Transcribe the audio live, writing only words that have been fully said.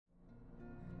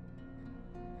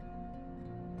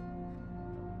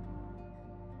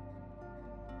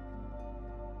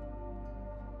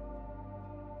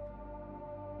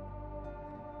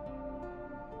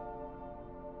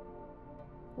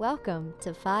Welcome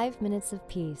to 5 Minutes of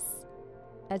Peace,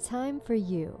 a time for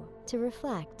you to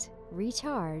reflect,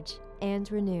 recharge,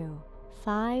 and renew.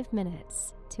 5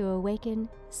 minutes to awaken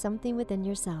something within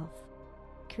yourself.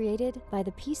 Created by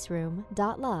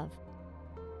thepeaceroom.love.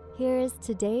 Here is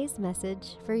today's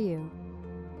message for you.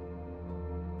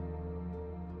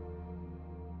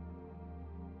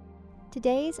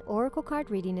 Today's Oracle card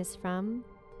reading is from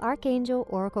Archangel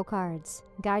Oracle Cards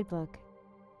Guidebook,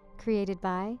 created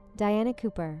by Diana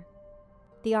Cooper.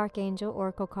 The Archangel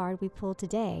Oracle card we pulled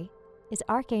today is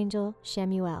Archangel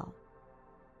Chamuel.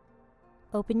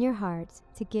 Open your heart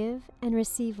to give and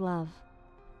receive love.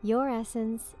 Your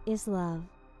essence is love.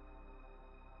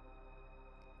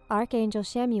 Archangel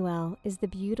Chamuel is the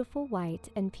beautiful white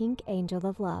and pink angel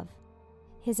of love.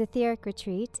 His etheric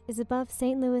retreat is above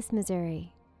St. Louis,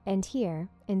 Missouri, and here,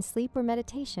 in sleep or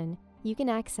meditation, you can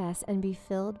access and be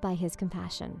filled by his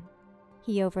compassion.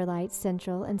 He overlights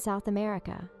Central and South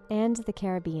America and the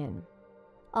Caribbean.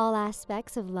 All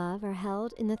aspects of love are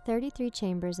held in the 33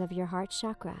 chambers of your heart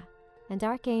chakra, and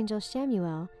Archangel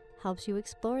Chamuel helps you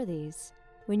explore these.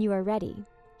 When you are ready,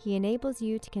 he enables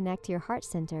you to connect your heart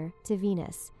center to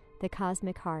Venus, the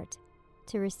cosmic heart,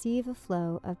 to receive a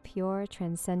flow of pure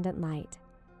transcendent light.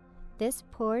 This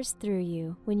pours through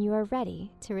you when you are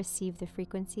ready to receive the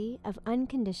frequency of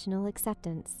unconditional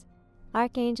acceptance.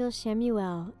 Archangel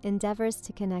Chamuel endeavors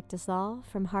to connect us all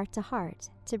from heart to heart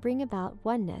to bring about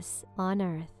oneness on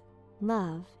earth.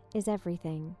 Love is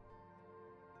everything.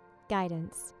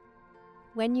 Guidance.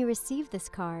 When you receive this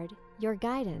card, your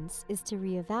guidance is to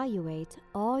reevaluate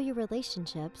all your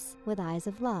relationships with eyes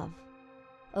of love.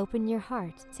 Open your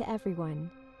heart to everyone,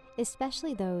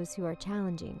 especially those who are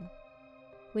challenging.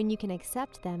 When you can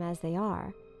accept them as they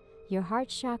are, your heart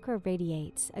chakra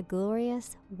radiates a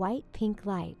glorious white-pink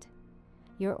light.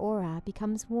 Your aura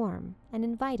becomes warm and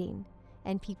inviting,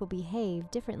 and people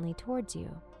behave differently towards you.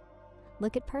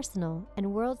 Look at personal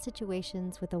and world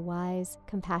situations with a wise,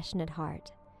 compassionate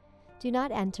heart. Do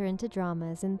not enter into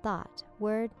dramas in thought,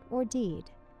 word, or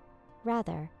deed.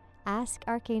 Rather, ask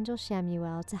Archangel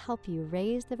Chamuel to help you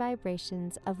raise the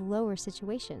vibrations of lower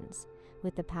situations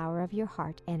with the power of your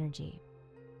heart energy.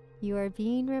 You are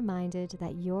being reminded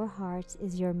that your heart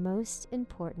is your most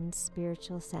important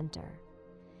spiritual center.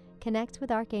 Connect with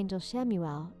Archangel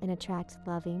Chamuel and attract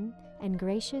loving and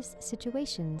gracious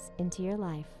situations into your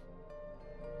life.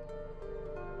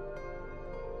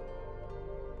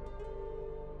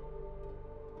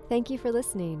 Thank you for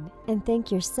listening, and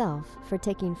thank yourself for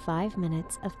taking 5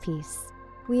 minutes of peace.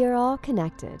 We are all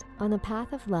connected on the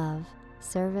path of love,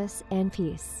 service, and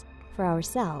peace for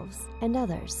ourselves and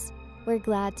others. We're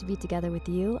glad to be together with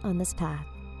you on this path.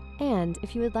 And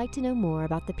if you would like to know more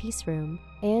about the Peace Room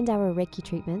and our Reiki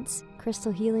treatments,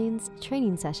 crystal healings,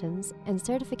 training sessions, and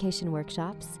certification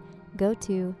workshops, go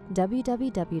to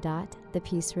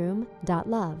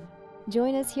www.thepeaceroom.love.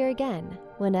 Join us here again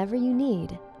whenever you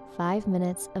need 5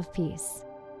 minutes of peace.